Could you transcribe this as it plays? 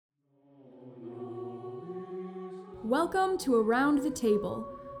Welcome to Around the Table,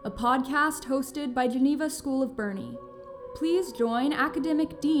 a podcast hosted by Geneva School of Burney. Please join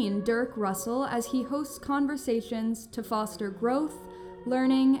Academic Dean Dirk Russell as he hosts conversations to foster growth,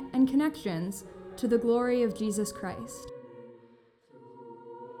 learning, and connections to the glory of Jesus Christ.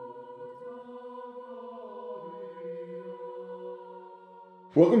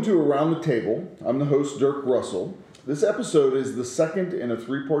 Welcome to Around the Table. I'm the host, Dirk Russell. This episode is the second in a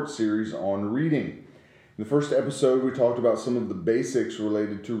three-part series on reading. In the first episode, we talked about some of the basics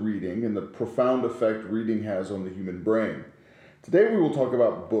related to reading and the profound effect reading has on the human brain. Today, we will talk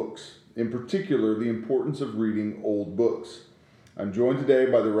about books, in particular, the importance of reading old books. I'm joined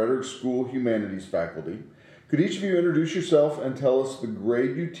today by the Rhetoric School Humanities faculty. Could each of you introduce yourself and tell us the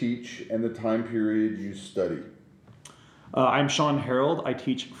grade you teach and the time period you study? I'm Sean Harold. I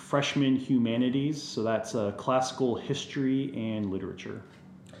teach freshman humanities, so that's classical history and literature.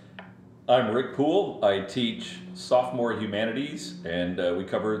 I'm Rick Poole. I teach sophomore humanities, and we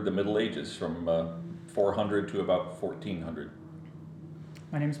cover the Middle Ages from 400 to about 1400.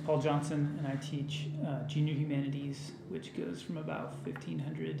 My name is Paul Johnson, and I teach junior humanities, which goes from about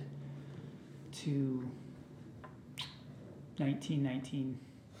 1500 to 1919.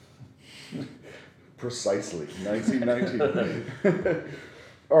 Precisely, 1919.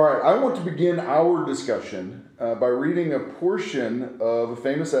 All right, I want to begin our discussion by reading a portion of a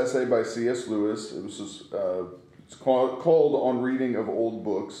famous essay by C.S. Lewis. It's called On Reading of Old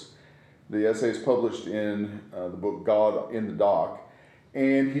Books. The essay is published in the book God in the Dock.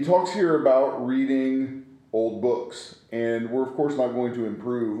 And he talks here about reading old books. And we're, of course, not going to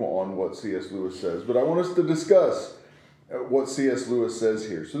improve on what C.S. Lewis says, but I want us to discuss what C.S. Lewis says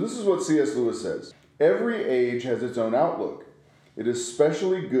here. So this is what C.S. Lewis says. Every age has its own outlook. It is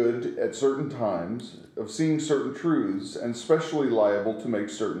specially good at certain times of seeing certain truths and specially liable to make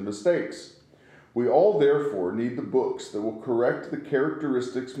certain mistakes. We all therefore need the books that will correct the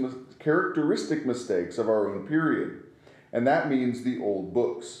characteristic mistakes of our own period, and that means the old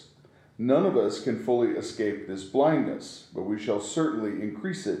books. None of us can fully escape this blindness, but we shall certainly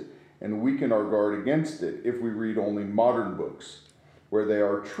increase it and weaken our guard against it if we read only modern books. Where they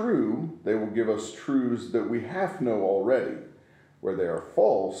are true, they will give us truths that we half know already. Where they are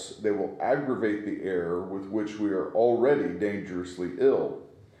false, they will aggravate the error with which we are already dangerously ill.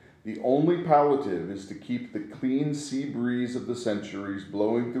 The only palliative is to keep the clean sea breeze of the centuries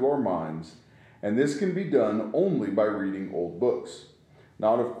blowing through our minds, and this can be done only by reading old books.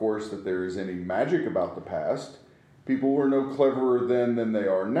 Not, of course, that there is any magic about the past. People were no cleverer then than they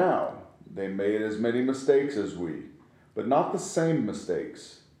are now. They made as many mistakes as we, but not the same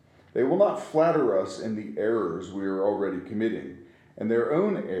mistakes. They will not flatter us in the errors we are already committing, and their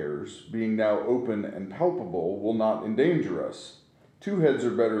own errors, being now open and palpable, will not endanger us. Two heads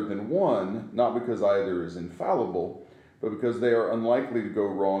are better than one, not because either is infallible, but because they are unlikely to go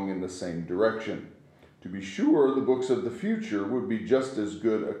wrong in the same direction. To be sure, the books of the future would be just as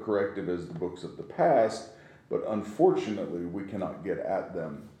good a corrective as the books of the past, but unfortunately we cannot get at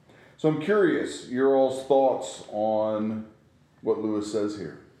them. So I'm curious, your all's thoughts on what Lewis says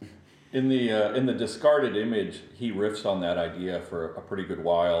here. In the Discarded Image, he riffs on that idea for a pretty good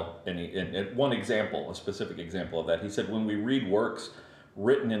while. And one example, a specific example of that, he said when we read works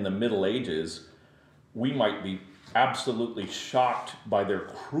written in the Middle Ages, we might be absolutely shocked by their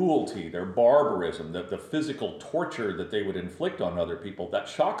cruelty, their barbarism, the physical torture that they would inflict on other people. That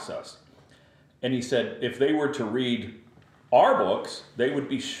shocks us. And he said if they were to read our books, they would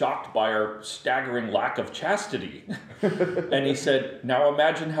be shocked by our staggering lack of chastity. And he said, now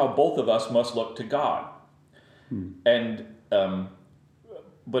imagine how both of us must look to God. And,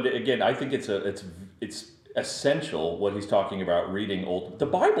 but again, I think it's essential what he's talking about reading old. The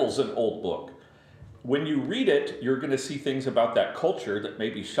Bible's an old book. When you read it, you're going to see things about that culture that may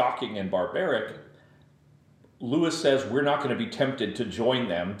be shocking and barbaric. Lewis says we're not going to be tempted to join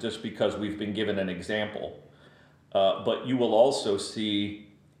them just because we've been given an example. But you will also see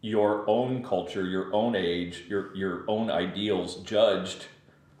your own culture, your own age, your own ideals judged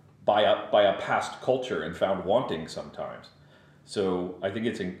by a past culture and found wanting sometimes. So I think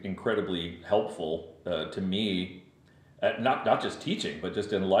it's incredibly helpful to me, not just teaching, but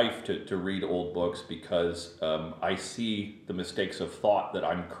just in life to read old books because I see the mistakes of thought that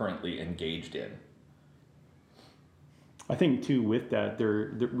I'm currently engaged in. I think too with that,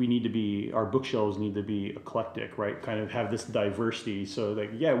 we need to be, our bookshelves need to be eclectic, right? Kind of have this diversity. So that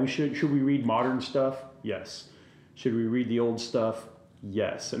should we read modern stuff? Yes. Should we read the old stuff?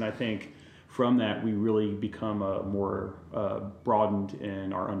 Yes. And I think from that we really become more broadened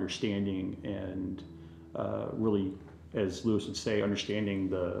in our understanding and really, as Lewis would say, understanding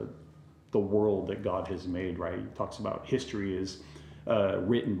the the world that God has made, right? He talks about history is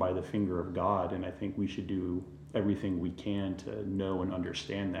written by the finger of God, and I think we should do everything we can to know and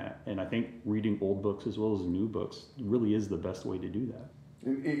understand that. And I think reading old books as well as new books really is the best way to do that.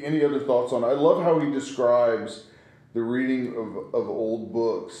 Any other thoughts on it? I love how he describes the reading of old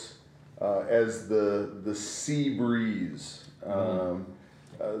books as the sea breeze.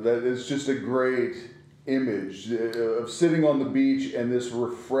 That is just a great image of sitting on the beach and this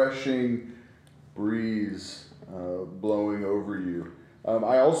refreshing breeze blowing over you.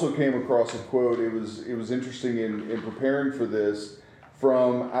 I also came across a quote. It was interesting in preparing for this,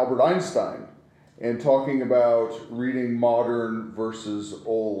 from Albert Einstein, and talking about reading modern versus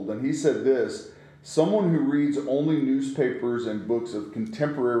old. And he said this: "Someone who reads only newspapers and books of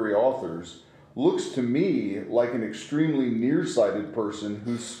contemporary authors looks to me like an extremely nearsighted person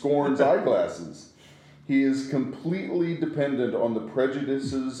who scorns eyeglasses. He is completely dependent on the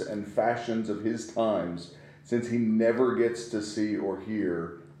prejudices and fashions of his times, since he never gets to see or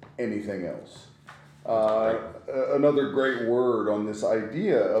hear anything else." Another great word on this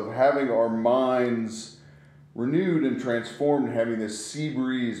idea of having our minds renewed and transformed, and having this sea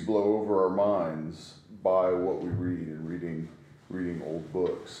breeze blow over our minds by what we read and reading old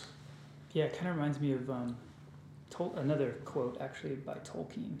books. Yeah, it kind of reminds me of another quote actually by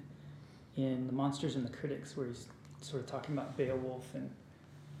Tolkien in The Monsters and the Critics, where he's sort of talking about Beowulf and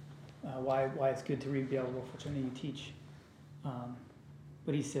why it's good to read Beowulf, which I know you teach.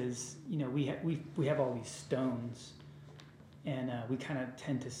 But he says, we have all these stones, and we kind of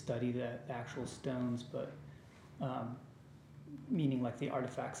tend to study the actual stones, but meaning like the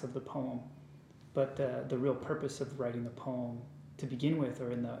artifacts of the poem. But the real purpose of writing the poem to begin with,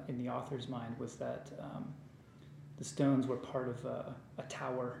 or in the author's mind, was that the stones were part of a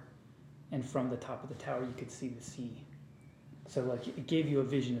tower, and from the top of the tower you could see the sea. So like it gave you a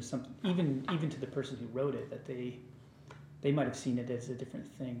vision of something, even to the person who wrote it, that they might have seen it as a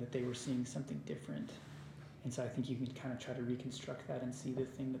different thing, that they were seeing something different. And so I think you can kind of try to reconstruct that and see the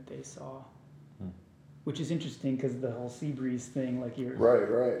thing that they saw. Which is interesting, because the whole sea breeze thing, like you're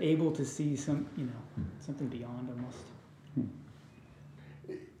right. able to see something beyond almost.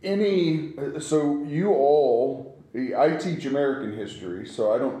 So you all, I teach American history,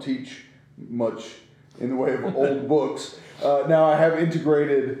 so I don't teach much in the way of old books. Now I have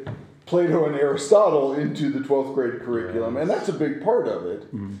integrated Plato and Aristotle into the 12th grade curriculum, and that's a big part of it,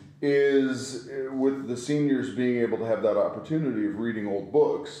 is with the seniors being able to have that opportunity of reading old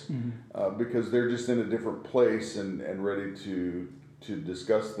books, because they're just in a different place and ready to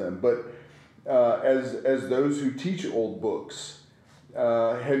discuss them. But as those who teach old books,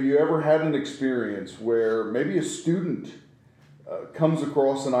 have you ever had an experience where maybe a student comes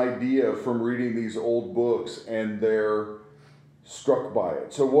across an idea from reading these old books and they're struck by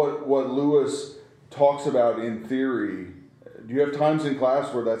it? So what Lewis talks about in theory, do you have times in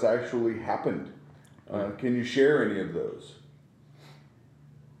class where that's actually happened? Can you share any of those?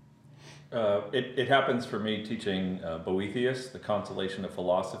 It happens for me teaching Boethius, the Consolation of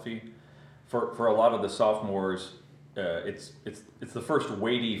Philosophy. For a lot of the sophomores, it's the first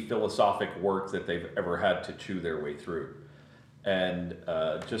weighty philosophic work that they've ever had to chew their way through. And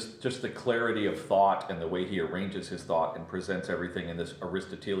just the clarity of thought and the way he arranges his thought and presents everything in this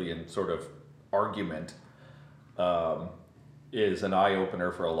Aristotelian sort of argument is an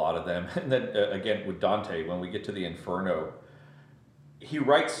eye-opener for a lot of them. And then again with Dante, when we get to the Inferno, he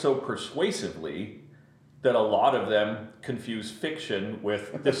writes so persuasively that a lot of them confuse fiction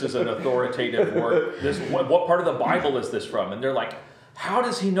with, this is an authoritative work. What part of the Bible is this from? And they're like, how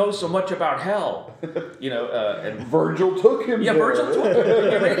does he know so much about hell? And Virgil took him there. Virgil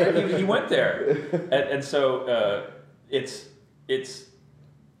took him. He went there. And so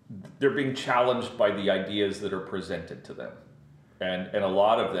they're being challenged by the ideas that are presented to them. And a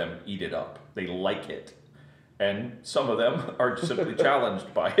lot of them eat it up. They like it. And some of them are simply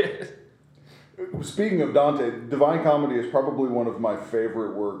challenged by it. Speaking of Dante, Divine Comedy is probably one of my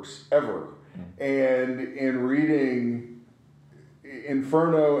favorite works ever. And in reading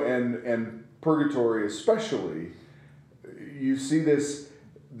Inferno and Purgatory especially, you see this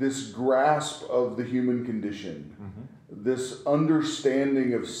grasp of the human condition, this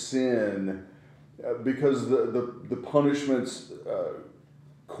understanding of sin, because the punishments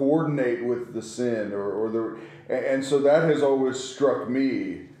coordinate with the sin, and so that has always struck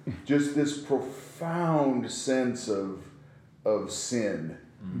me. Just this profound sense of sin,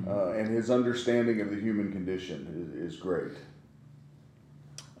 and his understanding of the human condition is great.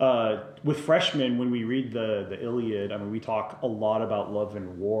 With freshmen, when we read the Iliad, I mean, we talk a lot about love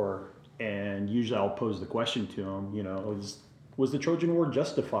and war, and usually I'll pose the question to them, was the Trojan War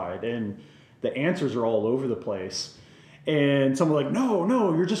justified? And the answers are all over the place. And some are like,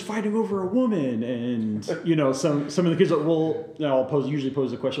 no, you're just fighting over a woman. And, some of the kids are like, well, I'll usually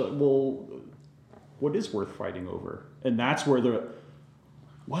pose the question, like, well, what is worth fighting over? And that's where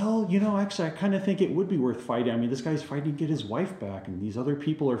actually, I kind of think it would be worth fighting. I mean, this guy's fighting to get his wife back, and these other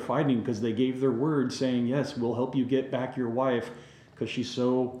people are fighting because they gave their word saying, yes, we'll help you get back your wife because she's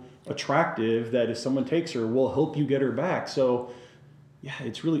so attractive that if someone takes her, we'll help you get her back. So, yeah,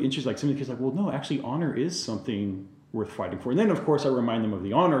 it's really interesting. Like, some of the kids are like, well, no, actually, honor is something worth fighting for. And then, of course, I remind them of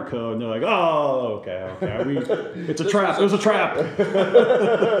the honor code, and they're like, oh, okay. It's a trap. It was a trap.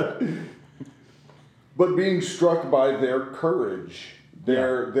 But being struck by their courage,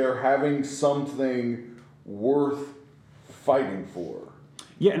 they're having something worth fighting for.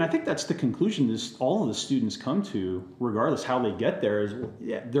 Yeah, and I think that's the conclusion all of the students come to, regardless how they get there, is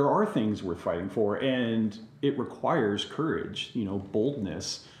there are things worth fighting for, and it requires courage,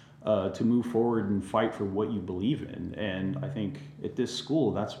 boldness to move forward and fight for what you believe in. And I think at this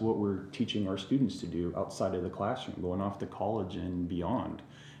school, that's what we're teaching our students to do outside of the classroom, going off to college and beyond.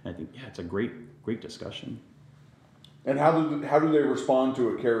 And I think, it's a great discussion. And how do they respond to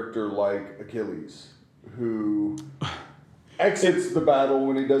a character like Achilles, who exits the battle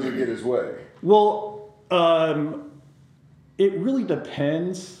when he doesn't get his way? Well, it really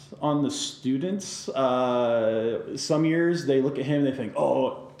depends on the students. Some years they look at him and they think,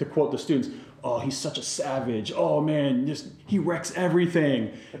 to quote the students, oh, he's such a savage. Oh man, he wrecks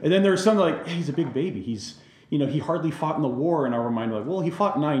everything. And then there's some like, he's a big baby. He hardly fought in the war, and I remind them, like, well, he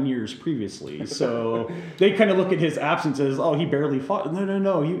fought 9 years previously. So they kind of look at his absence as, oh, he barely fought.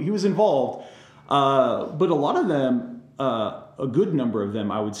 No, he was involved. But a lot of them, a good number of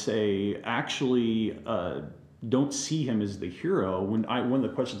them, I would say, actually don't see him as the hero. One of the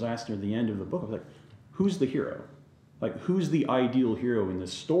questions I asked near the end of the book, I was like, who's the hero? Like, who's the ideal hero in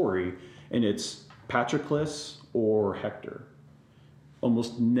this story? And it's Patroclus or Hector.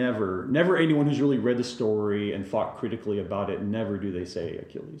 Almost never anyone who's really read the story and thought critically about it, never do they say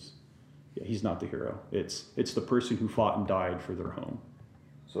Achilles. Yeah, he's not the hero. It's the person who fought and died for their home.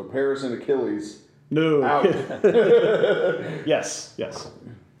 So Paris and Achilles. No. Out. Yes.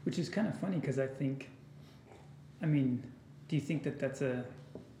 Which is kind of funny because do you think that that's a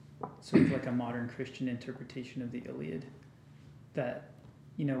sort of like a modern Christian interpretation of the Iliad? That,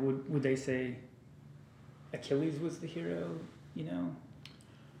 would they say Achilles was the hero,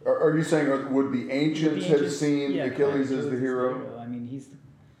 Are you saying, would the ancients have seen Achilles as the hero? I mean,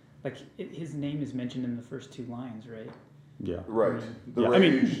 his name is mentioned in the first 2 lines, right? Yeah. Right. The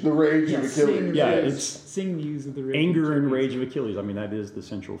rage of Achilles. Sing news of the rage. Anger and rage of Achilles. I mean, that is the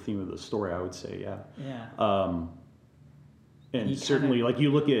central theme of the story, I would say, yeah. Yeah. And certainly, like, you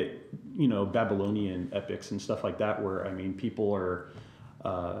look at, Babylonian epics and stuff like that, where, people are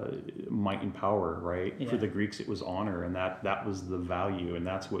might and power, right? Yeah. For the Greeks, it was honor, and that was the value, and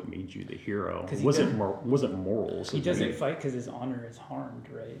that's what made you the hero. It wasn't morals. He doesn't fight because his honor is harmed,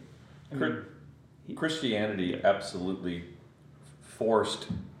 right? Christianity absolutely forced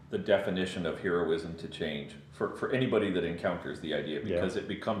the definition of heroism to change for anybody that encounters the idea, because it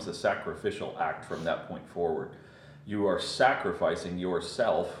becomes a sacrificial act from that point forward. You are sacrificing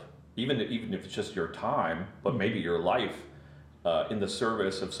yourself, even if it's just your time, but maybe your life, in the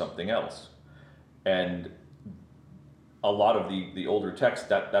service of something else. And a lot of the older texts,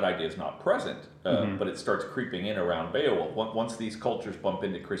 that idea is not present, but it starts creeping in around Beowulf. Once these cultures bump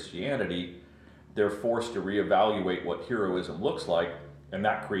into Christianity, they're forced to reevaluate what heroism looks like, and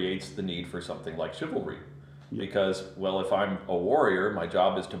that creates the need for something like chivalry. Because, well, if I'm a warrior, my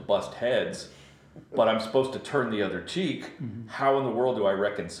job is to bust heads, but I'm supposed to turn the other cheek. How in the world do I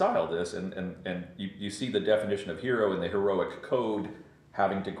reconcile this? And you see the definition of hero and the heroic code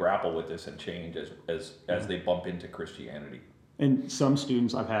having to grapple with this and change as they bump into Christianity. And some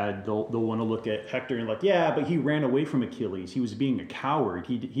students I've had, they'll want to look at Hector and like, yeah, but he ran away from Achilles. He was being a coward.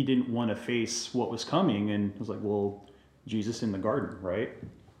 He didn't want to face what was coming. And I was like, well, Jesus in the garden, right?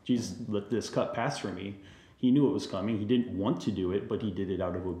 Jesus let this cup pass for me. He knew it was coming. He didn't want to do it, but he did it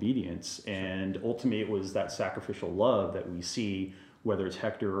out of obedience. And ultimately, it was that sacrificial love that we see, whether it's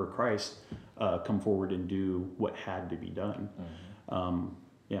Hector or Christ, come forward and do what had to be done.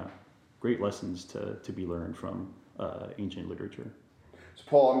 Great lessons to be learned from ancient literature. So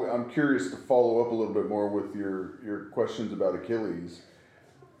Paul, I'm curious to follow up a little bit more with your questions about Achilles.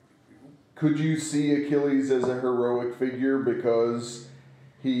 Could you see Achilles as a heroic figure because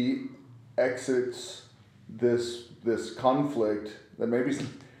he exits this conflict that maybe is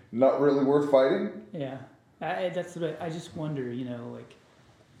not really worth fighting? Yeah, that's what I just wonder.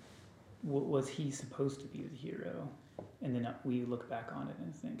 Was he supposed to be the hero? And then we look back on it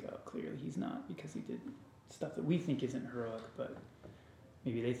and think, oh, clearly he's not, because he did stuff that we think isn't heroic, but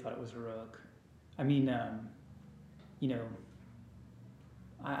maybe they thought it was heroic. I mean, you know,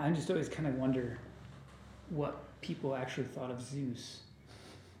 I just always kind of wonder what people actually thought of Zeus.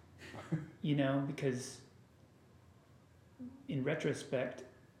 You know, because in retrospect,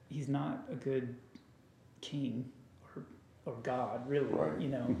 he's not a good king or god, really. Right. You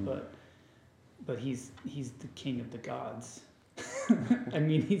know, but he's the king of the gods. I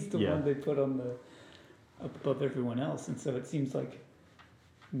mean, he's the one they put on above everyone else, and so it seems like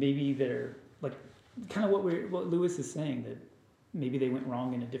maybe they're like kind of what Lewis is saying, that maybe they went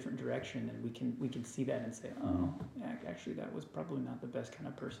wrong in a different direction, and we can see that and say, oh, actually that was probably not the best kind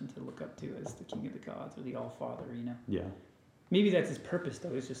of person to look up to as the king of the gods or the all father, you know. Yeah. Maybe that's his purpose,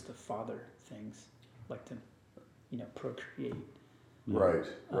 though, is just to father things, like to, you know, procreate. Right.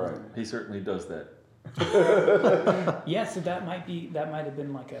 He certainly does that. Yeah, so that might have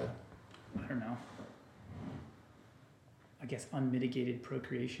been like a, I don't know, I guess unmitigated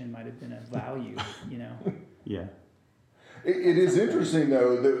procreation might have been a value, you know. Yeah. It is interesting,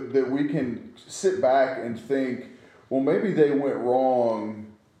 though, that we can sit back and think, well, maybe they went wrong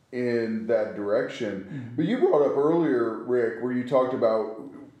in that direction. Mm-hmm. But you brought up earlier, Rick, where you talked about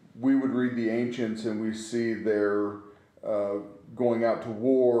we would read the ancients and we see their going out to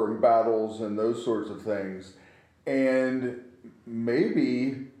war and battles and those sorts of things. And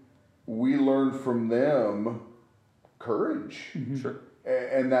maybe we learn from them courage. Mm-hmm. Sure.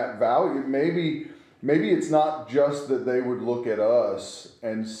 And that value. Maybe it's not just that they would look at us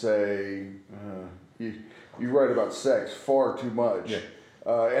and say, you write about sex far too much. Yeah.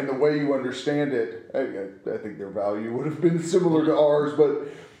 And the way you understand it, I think their value would have been similar to ours,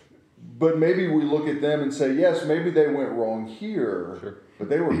 but maybe we look at them and say, yes, maybe they went wrong here, Sure. but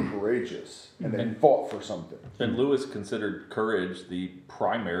they were courageous and they fought for something. And Lewis considered courage the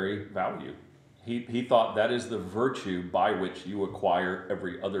primary value. He thought that is the virtue by which you acquire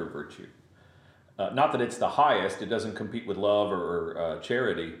every other virtue. Not that it's the highest, it doesn't compete with love or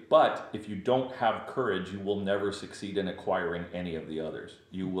charity, but if you don't have courage, you will never succeed in acquiring any of the others.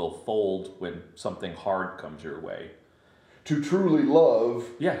 You will fold when something hard comes your way. To truly love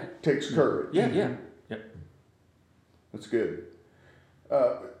takes courage. Yeah. That's good.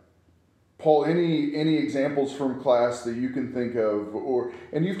 Paul, any examples from class that you can think of,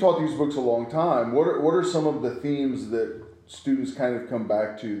 and you've taught these books a long time, what are some of the themes that students kind of come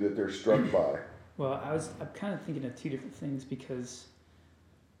back to that they're struck by? Well, I'm kind of thinking of two different things, because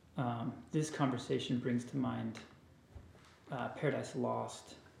this conversation brings to mind Paradise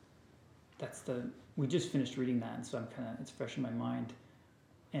Lost. We just finished reading that, and so it's fresh in my mind,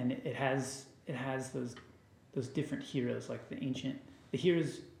 and it has those different heroes, like the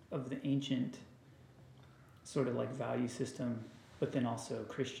heroes of the ancient sort of like value system, but then also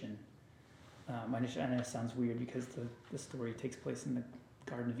Christian. I know it sounds weird because the story takes place in the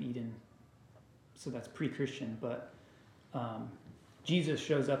Garden of Eden. So that's pre-Christian, but Jesus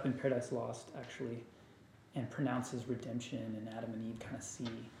shows up in Paradise Lost, actually, and pronounces redemption, and Adam and Eve kind of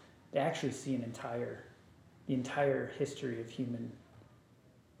they actually see the entire history of human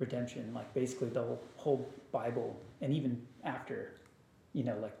redemption, like basically the whole Bible, and even after, you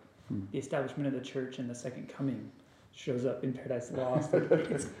know, like the establishment of the church and the second coming shows up in Paradise Lost.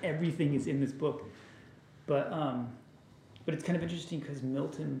 Like everything is in this book, but it's kind of interesting because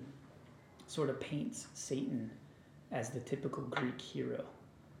Milton sort of paints Satan as the typical Greek hero.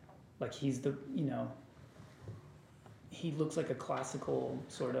 Like he's he looks like a classical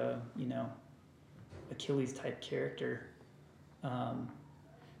sort of, you know, Achilles type character. And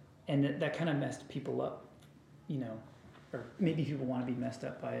that kind of messed people up, you know, or maybe people want to be messed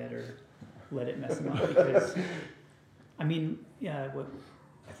up by it or let it mess them up because, I mean, I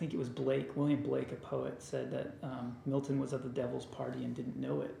think it was William Blake, a poet, said that Milton was of the devil's party and didn't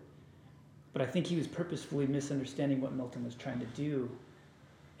know it. But I think he was purposefully misunderstanding what Milton was trying to do.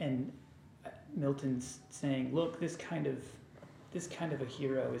 And Milton's saying, look, this kind of a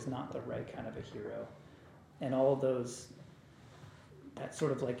hero is not the right kind of a hero. And all of that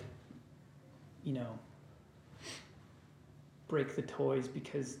sort of like, you know, break the toys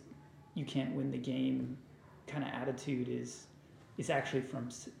because you can't win the game kind of attitude is actually from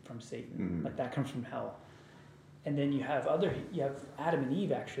Satan. Mm-hmm. Like that comes from hell. And then you have Adam and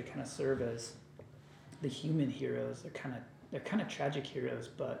Eve actually kind of serve as the human heroes. They're kind of tragic heroes,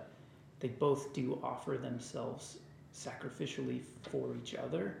 but they both do offer themselves sacrificially for each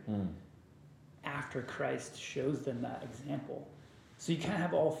other after Christ shows them that example. So you kind of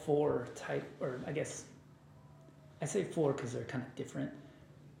have all four type, or I guess I say four because they're kind of different.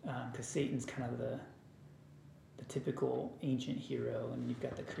 Because Satan's kind of the the typical ancient hero, and you've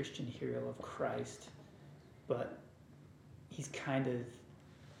got the Christian hero of Christ, but he's kind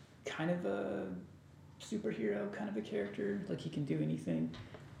of a superhero kind of a character, like he can do anything.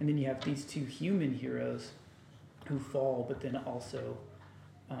 And then you have these two human heroes who fall, but then also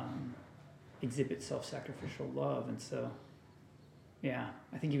exhibit self-sacrificial love. And so, yeah,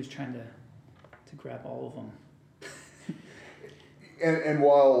 I think he was trying to grab all of them. And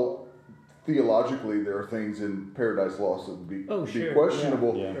while theologically there are things in Paradise Lost that would be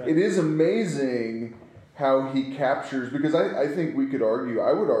questionable, Yeah. It is amazing how he captures, because I think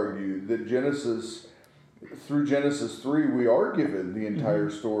I would argue that through Genesis 3, we are given the entire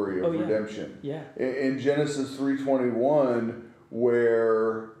story of redemption. Yeah. In Genesis 3:21,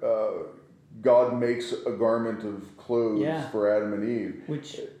 where God makes a garment of clothes for Adam and Eve.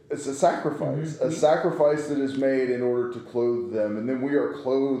 Which it's a sacrifice, a sacrifice that is made in order to clothe them, and then we are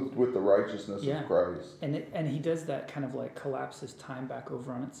clothed with the righteousness of Christ. And he does that kind of like collapses time back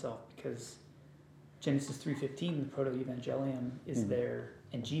over on itself, because Genesis 3:15, the proto-evangelium, is there,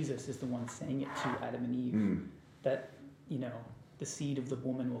 and Jesus is the one saying it to Adam and Eve, that, the seed of the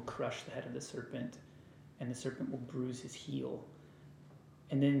woman will crush the head of the serpent, and the serpent will bruise his heel.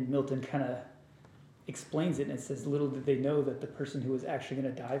 And then Milton kind of explains it, and it says, little did they know that the person who was actually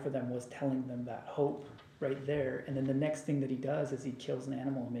going to die for them was telling them that hope right there. And then the next thing that he does is he kills an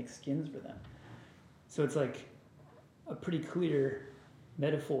animal and makes skins for them. So it's like a pretty clear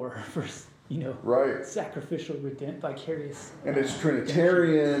metaphor for, sacrificial, vicarious. And it's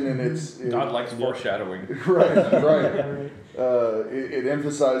Trinitarian, and it's... God likes foreshadowing. Right. It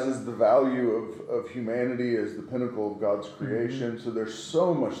emphasizes the value of humanity as the pinnacle of God's creation. So there's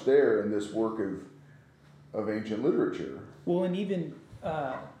so much there in this work of ancient literature. Well, and even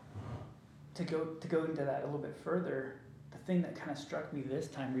to go into that a little bit further, the thing that kind of struck me this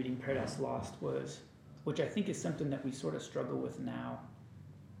time reading Paradise Lost was, which I think is something that we sort of struggle with now,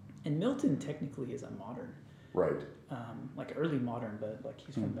 and Milton technically is a modern. Right. Like early modern, but like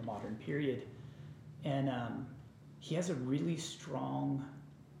he's from the modern period. And he has a really strong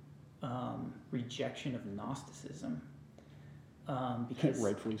rejection of Gnosticism. Because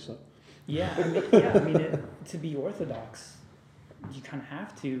rightfully so. Yeah, to be orthodox, you kind of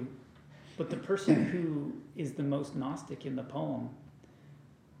have to. But the person who is the most Gnostic in the poem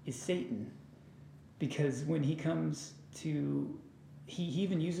is Satan. Because when he comes to... He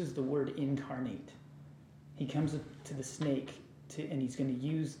even uses the word incarnate. He comes to the snake, and he's going to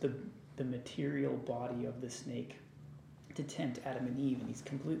use the material body of the snake to tempt Adam and Eve, and he's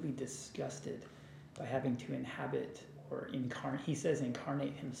completely disgusted by having to inhabit or incarnate. He says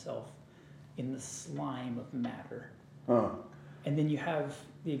incarnate himself in the slime of matter. And then you have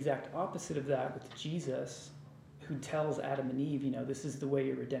the exact opposite of that with Jesus, who tells Adam and Eve, this is the way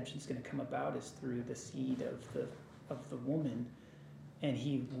your redemption is going to come about, is through the seed of the woman. And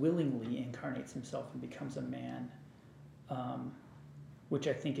he willingly incarnates himself and becomes a man, which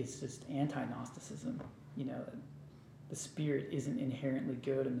I think is just anti-Gnosticism. The spirit isn't inherently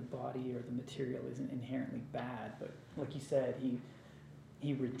good, and the body or the material isn't inherently bad. But like you said,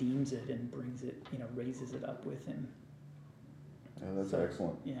 he redeems it and brings it, raises it up with him. Yeah, that's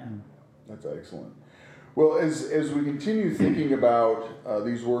excellent. Yeah. That's excellent. Well, as we continue thinking about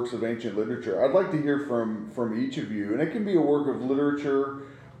these works of ancient literature, I'd like to hear from each of you, and it can be a work of literature,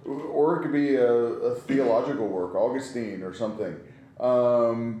 or it could be a theological work, Augustine or something.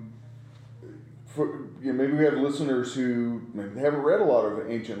 Maybe we have listeners who haven't read a lot of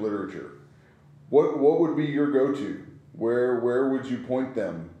ancient literature. What would be your go-to? Where would you point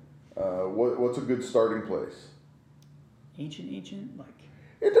them? What's a good starting place? Ancient, like.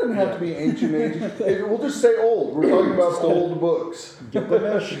 It doesn't have to be ancient. We'll just say old. We're talking about old books.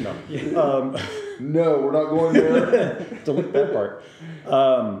 Gilgamesh? No. No, we're not going there. Delete that part.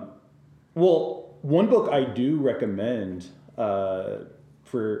 Well, one book I do recommend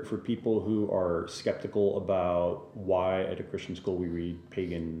for people who are skeptical about why at a Christian school we read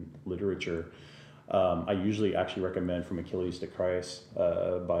pagan literature. I usually actually recommend From Achilles to Christ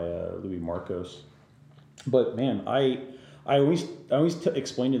by Louis Marcos. But man, I always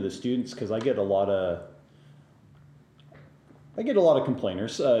explain to the students, because I get a lot of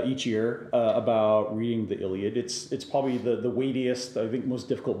complainers each year about reading the Iliad. It's probably the weightiest, I think, most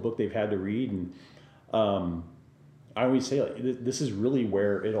difficult book they've had to read, and I always say, like, this is really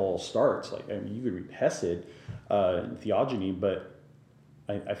where it all starts. Like, you could read Hesiod, Theogony, but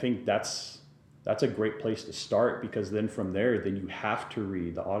I think that's a great place to start, because then from there, then you have to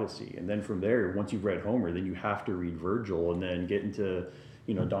read the Odyssey, and then from there, once you've read Homer, then you have to read Virgil, and then get into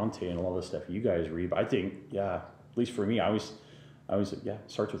Dante and all the stuff you guys read. But I think, at least for me, I always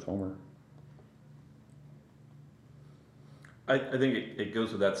starts with Homer. I think it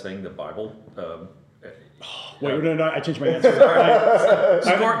goes without saying the Bible. Wait, no, I changed my answer. The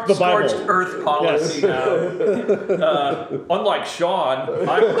Bible. Scorched earth policy now. Unlike Sean,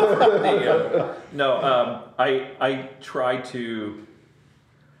 I prefer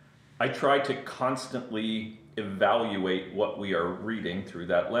I try to constantly evaluate what we are reading through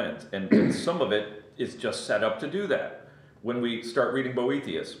that lens, and some of it is just set up to do that. When we start reading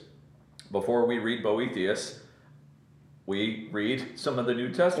Boethius, before we read Boethius, we read some of the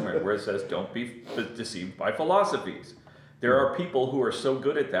New Testament where it says, don't be deceived by philosophies. There are people who are so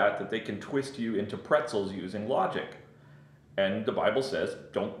good at that they can twist you into pretzels using logic. And the Bible says,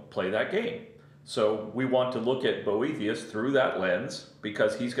 don't play that game. So we want to look at Boethius through that lens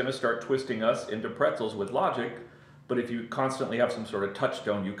because he's going to start twisting us into pretzels with logic. But if you constantly have some sort of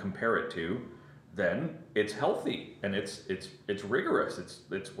touchstone you compare it to, then it's healthy and it's rigorous.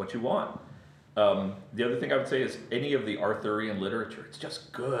 It's what you want. The other thing I would say is any of the Arthurian literature, it's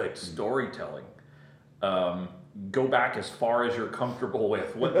just good storytelling. Go back as far as you're comfortable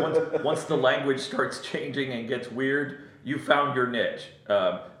with. Once the language starts changing and gets weird, you found your niche.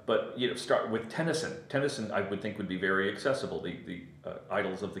 But start with Tennyson. Tennyson, I would think, would be very accessible. The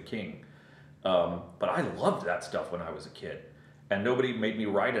Idylls of the King. But I loved that stuff when I was a kid, and nobody made me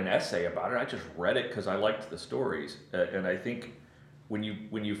write an essay about it. I just read it because I liked the stories, and I think. When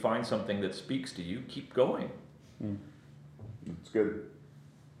you find something that speaks to you, keep going. It's good.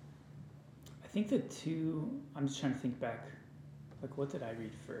 I think the two, I'm just trying to think back, like what did I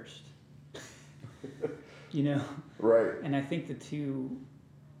read first? Right. And I think the two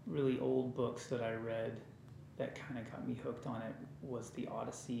really old books that I read that kind of got me hooked on it was the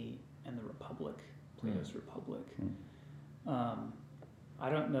Odyssey and the Republic, Plato's Republic. I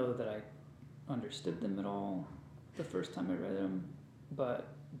don't know that I understood them at all the first time I read them, but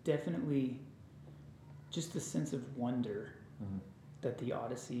definitely just the sense of wonder that the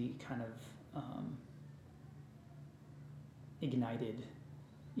Odyssey kind of ignited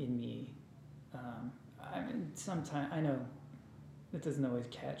in me. Sometimes I know it doesn't always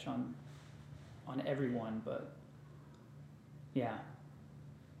catch on everyone, but yeah,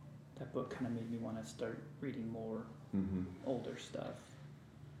 that book kind of made me want to start reading more older stuff.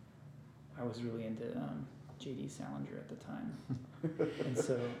 I was really into J.D. Salinger at the time. And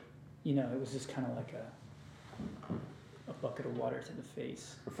so, it was just kind of like a bucket of water to the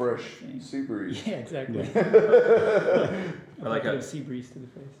face. A fresh sea breeze. Yeah, exactly. I like a sea breeze to the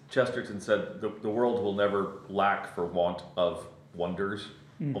face. Chesterton said, the world will never lack for want of wonders,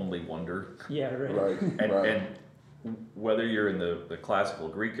 only wonder. Yeah, right. And whether you're in the classical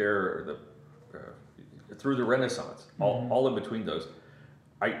Greek era or through the Renaissance, all in between those,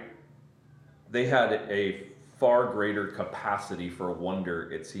 they had a far greater capacity for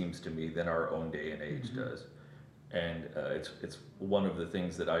wonder, it seems to me, than our own day and age does. And it's one of the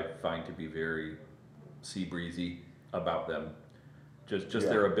things that I find to be very sea breezy about them. Just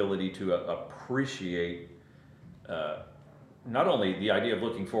their ability to appreciate not only the idea of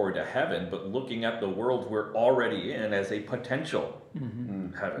looking forward to heaven, but looking at the world we're already in as a potential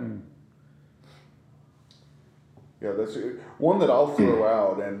heaven. Yeah, that's one that I'll throw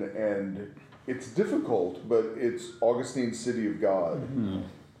out, and it's difficult, but it's Augustine's City of God.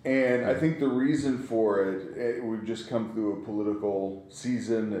 And I think the reason for it, we've just come through a political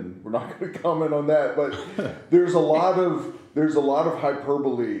season, and we're not going to comment on that, but there's a lot of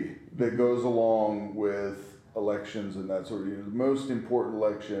hyperbole that goes along with elections and that sort of, the most important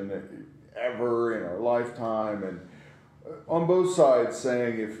election ever in our lifetime, and on both sides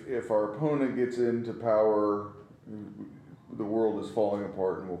saying if our opponent gets into power, the world is falling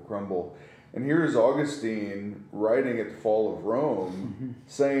apart and will crumble. And here is Augustine writing at the fall of Rome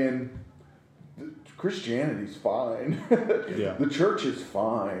saying Christianity's fine. The church is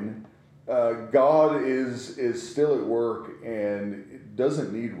fine. God is still at work and it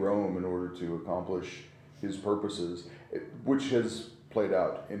doesn't need Rome in order to accomplish his purposes, which has played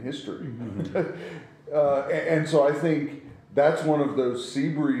out in history. And so I think that's one of those sea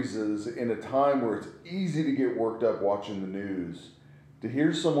breezes in a time where it's easy to get worked up watching the news. To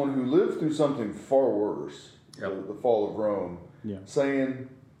hear someone who lived through something far worse, the fall of Rome, saying,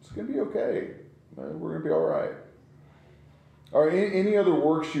 it's going to be okay. We're going to be all right. All right, any other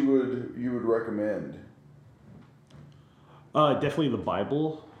works you would recommend? Definitely the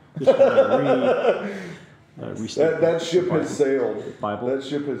Bible. That ship has sailed. Bible. That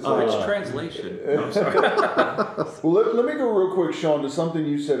ship has sailed. Which translation? No, I'm sorry. Well, let me go real quick, Sean, to something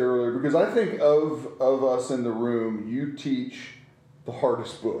you said earlier, because I think of us in the room, you teach the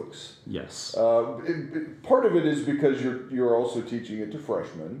hardest books. Yes. Part of it is because you're also teaching it to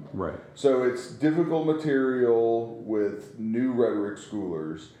freshmen. Right. So it's difficult material with new rhetoric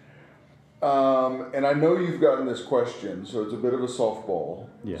schoolers. And I know you've gotten this question, so it's a bit of a softball.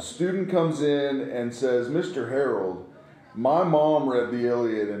 Yeah. Student comes in and says, Mr. Harold, my mom read the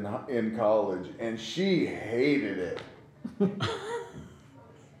Iliad in college, and she hated it.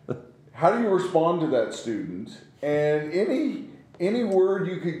 How do you respond to that student? And any word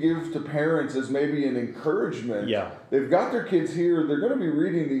you could give to parents as maybe an encouragement. Yeah. They've got their kids here. They're going to be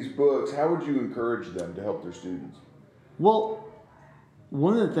reading these books. How would you encourage them to help their students? Well,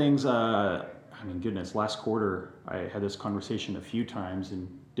 one of the things, last quarter I had this conversation a few times in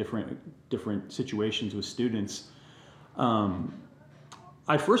different situations with students.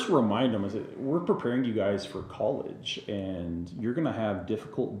 I first remind them, we're preparing you guys for college, and you're going to have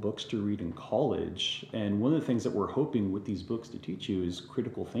difficult books to read in college. And one of the things that we're hoping with these books to teach you is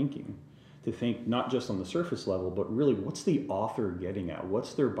critical thinking, to think not just on the surface level, but really what's the author getting at?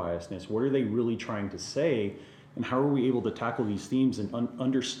 What's their biasness? What are they really trying to say? And how are we able to tackle these themes and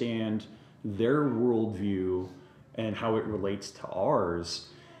understand their worldview and how it relates to ours?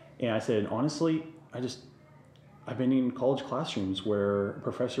 And I said, honestly, I've been in college classrooms where a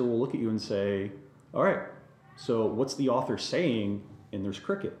professor will look at you and say, all right, so what's the author saying? And there's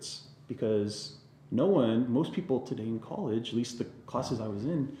crickets, because most people today in college, at least the classes I was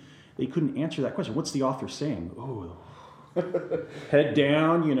in, they couldn't answer that question. What's the author saying? Oh, head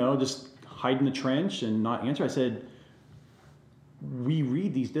down, just hide in the trench and not answer. I said, we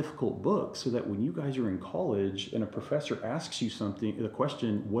read these difficult books so that when you guys are in college and a professor asks you the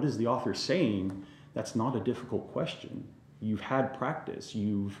question, what is the author saying? That's not a difficult question. You've had practice.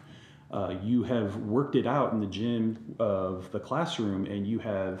 You have worked it out in the gym of the classroom, and you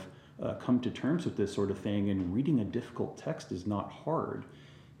have come to terms with this sort of thing. And reading a difficult text is not hard.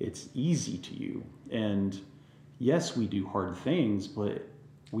 It's easy to you. And yes, we do hard things, but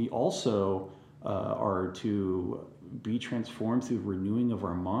we also are to be transformed through the renewing of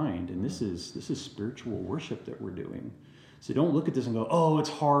our mind. And this is spiritual worship that we're doing. So don't look at this and go, oh, it's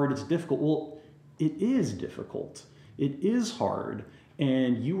hard, it's difficult. Well, it is difficult. It is hard.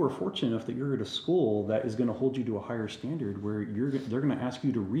 And you are fortunate enough that you're at a school that is going to hold you to a higher standard, where they're going to ask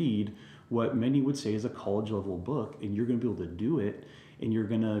you to read what many would say is a college level book, and you're going to be able to do it, and you're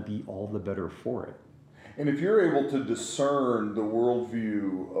going to be all the better for it. And if you're able to discern the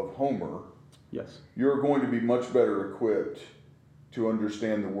worldview of Homer, yes, you're going to be much better equipped to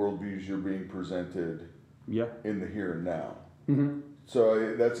understand the worldviews you're being presented in the here and now. Mm-hmm. So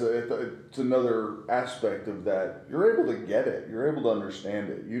it's another aspect of that. You're able to get it. You're able to understand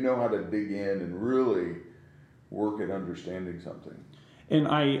it. You know how to dig in and really work at understanding something. And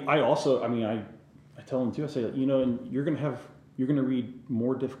I also, I tell them too, I say, and you're going to read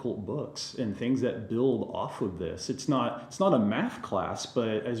more difficult books and things that build off of this. It's not a math class,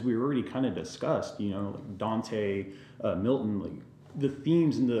 but as we already kind of discussed, Dante, Milton, the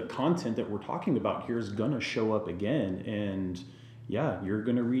themes and the content that we're talking about here is going to show up again. And yeah, you're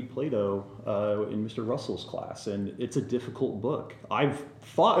going to read Plato in Mr. Russell's class, and it's a difficult book. I've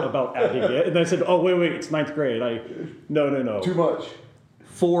thought about adding it, and I said, oh, wait, it's 9th grade. No. Too much.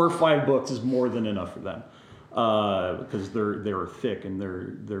 4 or 5 books is more than enough for them, because they're thick and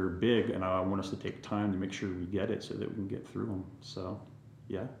they're big, and I want us to take time to make sure we get it so that we can get through them. So,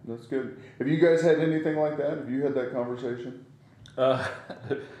 yeah. That's good. Have you guys had anything like that? Have you had that conversation?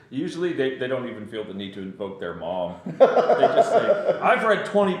 Usually they don't even feel the need to invoke their mom. They just say, I've read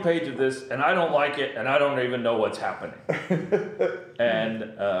 20 pages of this and I don't like it and I don't even know what's happening.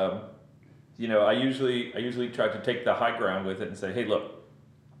 And, I usually try to take the high ground with it and say, hey, look,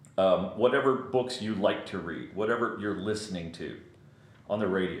 whatever books you like to read, whatever you're listening to on the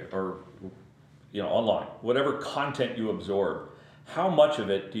radio or, online, whatever content you absorb, how much of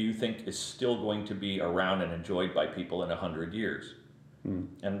it do you think is still going to be around and enjoyed by people in 100 years?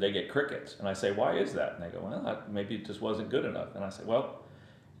 And they get crickets. And I say, why is that? And they go, well, maybe it just wasn't good enough. And I say, well,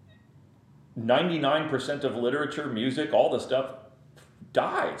 99% of literature, music, all the stuff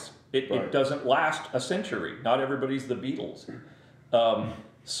dies. It doesn't last a century. Not everybody's the Beatles.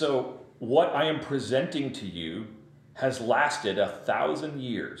 So what I am presenting to you has lasted 1,000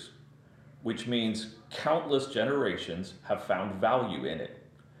 years, which means countless generations have found value in it.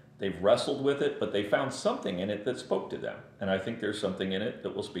 They've wrestled with it, but they found something in it that spoke to them. And I think there's something in it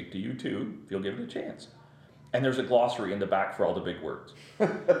that will speak to you too, if you'll give it a chance. And there's a glossary in the back for all the big words.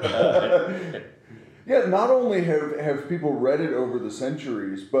 Yeah, not only have people read it over the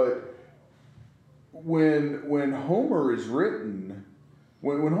centuries, but when Homer is written,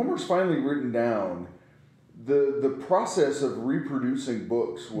 when Homer's finally written down, the process of reproducing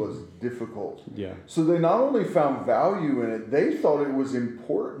books was difficult. Yeah. So they not only found value in it, they thought it was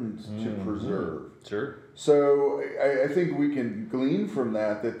important to preserve. Sure. So I think we can glean from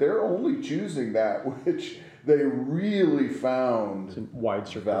that they're only choosing that which they really found It's in wide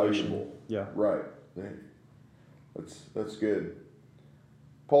circulation. valuable. Yeah. Right. That's good.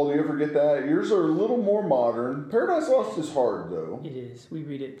 Paul, do you ever get that? Yours are a little more modern. Paradise Lost is hard, though. It is. We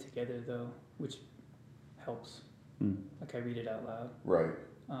read it together though, which helps. Like I read it out loud. Right.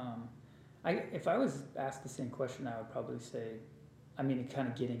 If I was asked the same question, I would probably say, I mean, kind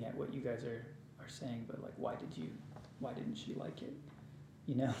of getting at what you guys are saying, but like, why didn't she like it?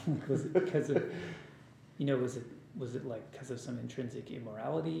 You know, was it because of, you know, was it like because of some intrinsic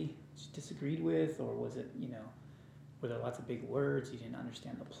immorality she disagreed with, or was it, you know, were there lots of big words, you didn't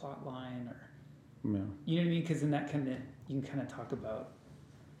understand the plot line, or, Yeah. you know what I mean? Because in that kind of, you can kind of talk about,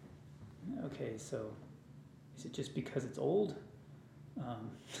 okay, so is it just because it's old?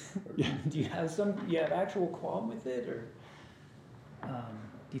 Do you have actual qualm with it, or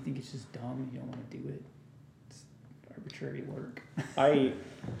do you think it's just dumb, you don't want to do it? It's arbitrary work. I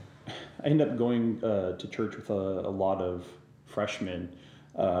end up going to church with a lot of freshmen,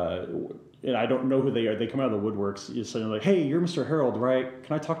 and I don't know who they are. They come out of the woodworks. You're saying like, "Hey, you're Mr. Harold, right?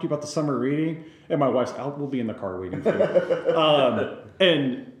 Can I talk to you about the summer reading?" And my wife's out. We'll be in the car waiting for you.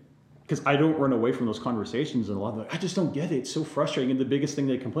 And because I don't run away from those conversations, and a lot of them, I just don't get it. It's so frustrating. And the biggest thing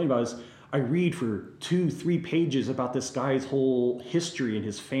they complain about is I read for 2-3 pages about this guy's whole history and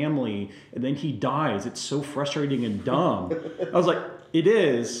his family, and then he dies. It's so frustrating and dumb. I was like, it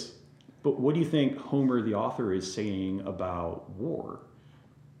is, but what do you think Homer, the author, is saying about war?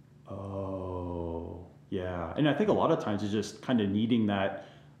 Oh, yeah. And I think a lot of times it's just kind of needing that,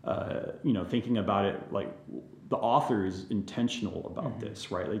 thinking about it like the author is intentional about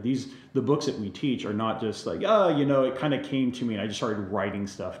this, right? Like the books that we teach are not just like, it kind of came to me and I just started writing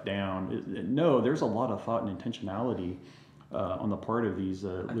stuff down. No, there's a lot of thought and intentionality on the part of these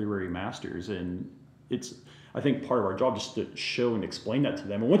literary masters. And I think part of our job just to show and explain that to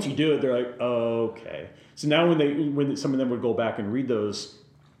them. And once you do it, they're like, oh, okay. So now when some of them would go back and read those,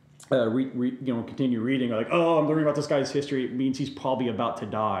 continue reading, like, oh, I'm learning about this guy's history. It means he's probably about to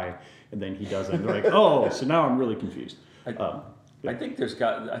die. And then he doesn't. They're like, oh, so now I'm really confused. I think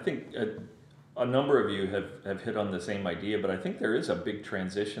a number of you have hit on the same idea, but I think there is a big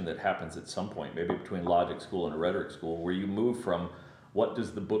transition that happens at some point, maybe between logic school and rhetoric school, where you move from what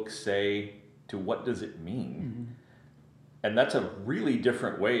does the book say to what does it mean? And that's a really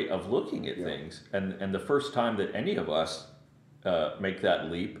different way of looking at things. And the first time that any of us make that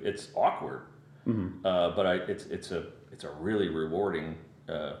leap, it's awkward. But it's a really rewarding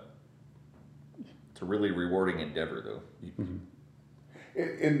endeavor, though.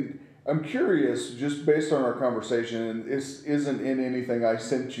 And I'm curious, just based on our conversation, and this isn't in anything I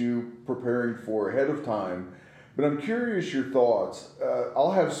sent you preparing for ahead of time, but I'm curious your thoughts.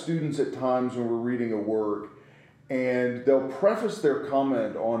 I'll have students at times when we're reading a work, and they'll preface their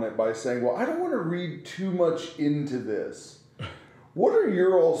comment on it by saying, well, I don't want to read too much into this. What are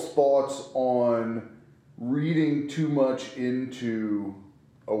your all's thoughts on reading too much into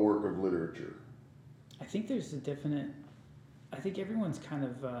a work of literature? I think there's I think everyone's kind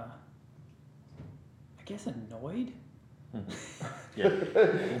of, annoyed Yeah.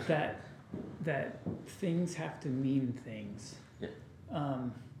 that things have to mean things. Yeah.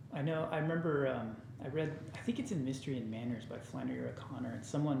 I remember I read, I think it's in Mystery and Manners by Flannery O'Connor, and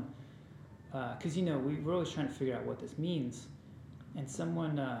someone, because we're always trying to figure out what this means, and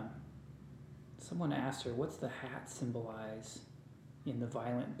someone asked her, what's the hat symbolize in The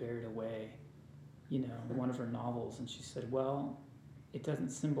Violent Buried Away, one of her novels, and she said, well, it doesn't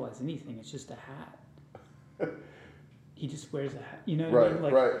symbolize anything, it's just a hat. He just wears a hat,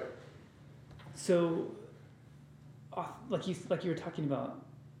 Right, right. So, like you were talking about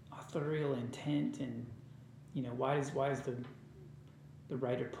authorial intent, and why is the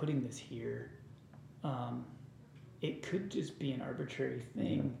writer putting this here? It could just be an arbitrary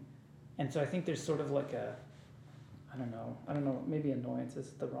thing, and so I think there's sort of like I don't know, maybe annoyance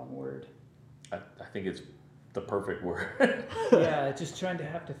is the wrong word. I think it's the perfect word. Yeah, just trying to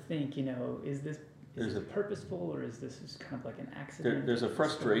have to think, is this purposeful, or is this just kind of like an accident? There's a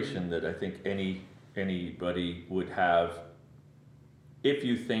frustration that I think anybody would have if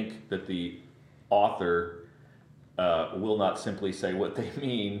you think that the author will not simply say what they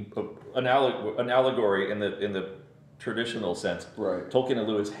mean. An allegory in the traditional sense. Right. Tolkien and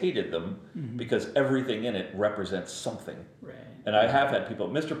Lewis hated them because everything in it represents something. Right. And I have had people,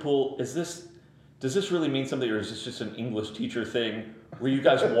 Mr. Poole, is this does this really mean something, or is this just an English teacher thing where you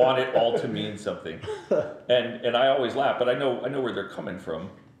guys want it all to mean something? And I always laugh, but I know where they're coming from.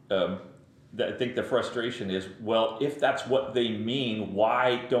 I think the frustration is, well, if that's what they mean,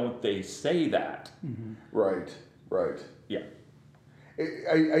 why don't they say that? Mm-hmm. Right. Yeah.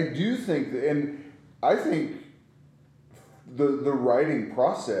 I do think that, and I think the writing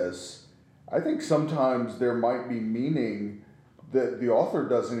process, I think sometimes there might be meaning that the author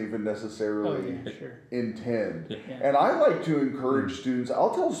doesn't even necessarily intend. Yeah. And I like to encourage students,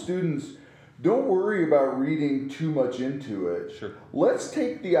 I'll tell students, don't worry about reading too much into it. Sure. Let's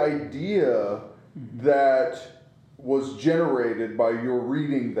take the idea that was generated by your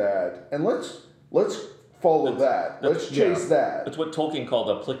reading that, and let's follow that. Let's chase that. That's what Tolkien called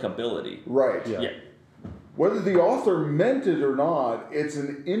applicability. Right. Yeah. Whether the author meant it or not, it's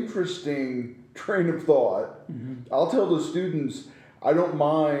an interesting train of thought. Mm-hmm. I'll tell the students, I don't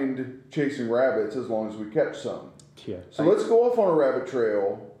mind chasing rabbits as long as we catch some. Yeah. So let's go off on a rabbit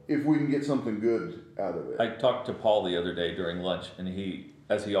trail if we can get something good out of it. I talked to Paul the other day during lunch, and he,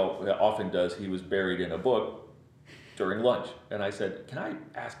 as he often does, he was buried in a book during lunch. And I said, can I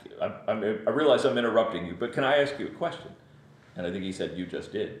ask you, I realize I'm interrupting you, but can I ask you a question? And I think he said, you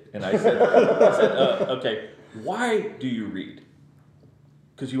just did. And I said, okay, why do you read?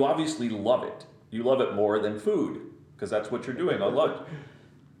 Because you obviously love it. You love it more than food, because that's what you're doing on lunch.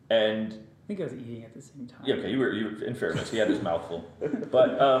 And I think I was eating at the same time. yeah, okay, you were in fairness, he had his mouth full.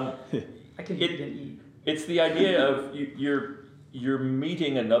 But I can eat and eat. it's the idea of you're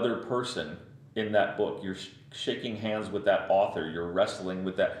meeting another person in that book. You're shaking hands with that author. You're wrestling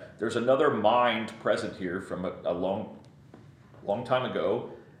with that. There's another mind present here from a long time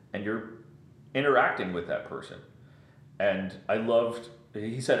ago, and you're interacting with that person. And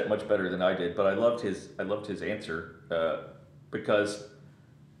he said it much better than I did, but I loved his answer because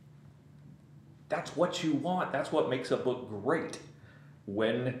that's what you want. That's what makes a book great.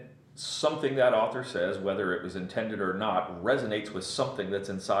 When something that author says, whether it was intended or not, resonates with something that's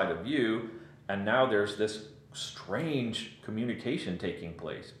inside of you, and now there's this strange communication taking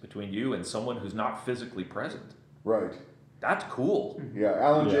place between you and someone who's not physically present. Right. That's cool. Yeah,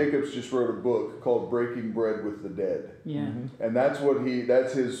 Alan Jacobs just wrote a book called Breaking Bread with the Dead. Yeah. And that's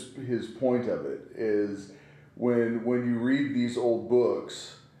his point of it, is when you read these old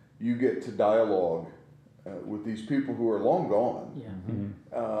books, you get to dialogue with these people who are long gone. Yeah.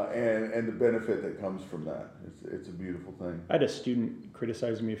 And the benefit that comes from that. It's a beautiful thing. I had a student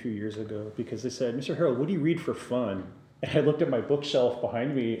criticize me a few years ago because they said, Mr. Harold, what do you read for fun? And I looked at my bookshelf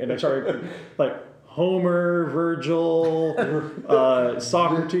behind me and I started like Homer, Virgil,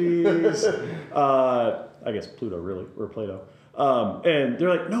 Socrates, I guess Pluto really, or Plato. And they're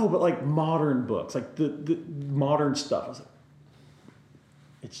like, no, but like modern books, like the modern stuff. I was like,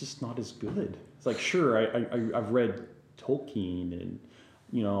 it's just not as good. It's like, sure, I've read Tolkien and,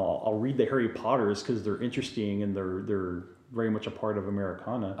 you know, I'll read the Harry Potters because they're interesting and they're very much a part of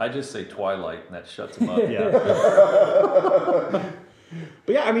Americana. I just say Twilight, and that shuts them up. Yeah.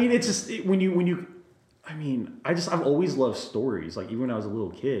 But yeah, I mean, it's just I've always loved stories. Like even when I was a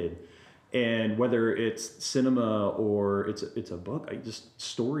little kid, and whether it's cinema or it's a book,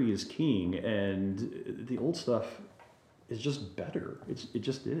 story is king, and the old stuff is just better. It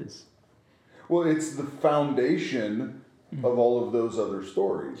just is. Well, it's the foundation of all of those other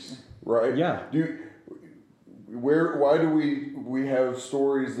stories, right? Yeah. Why do we have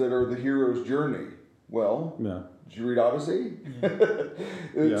stories that are the hero's journey? Well, Yeah. did you read Odyssey?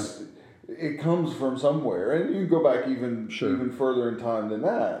 It comes from somewhere, and you can go back even further in time than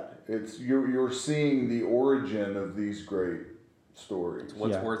that. It's you're seeing the origin of these great stories.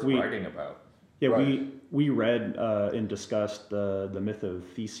 What's worth writing about? Yeah, Right. we read and discussed the myth of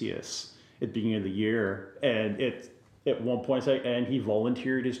Theseus at the beginning of the year, and at one point, and he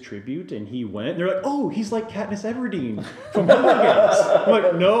volunteered his tribute, and he went. And they're like, "Oh, he's like Katniss Everdeen from Hunger Games." I'm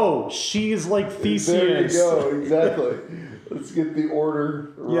like, "No, she's like Theseus." There you go. Exactly. Let's get the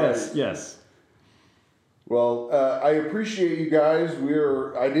order right. Yes. Well, I appreciate you guys.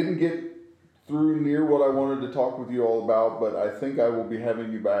 I didn't get through near what I wanted to talk with you all about, but I think I will be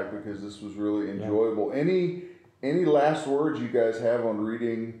having you back because this was really enjoyable. Yeah. Any last words you guys have on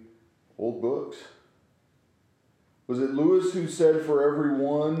reading old books? Was it Lewis who said for every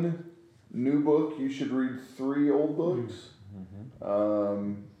one new book you should read 3 old books?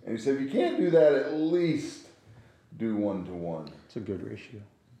 Mm-hmm. And he said if you can't do that, at least do 1 to 1. It's a good ratio.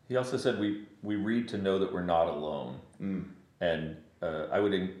 He also said we read to know that we're not alone. And I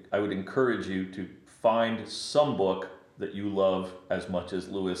would encourage you to find some book that you love as much as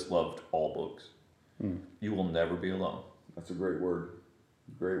Lewis loved all books. You will never be alone. That's a great word.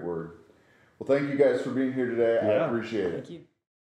 Great word. Well, thank you guys for being here today. I Yeah. appreciate it. Thank you.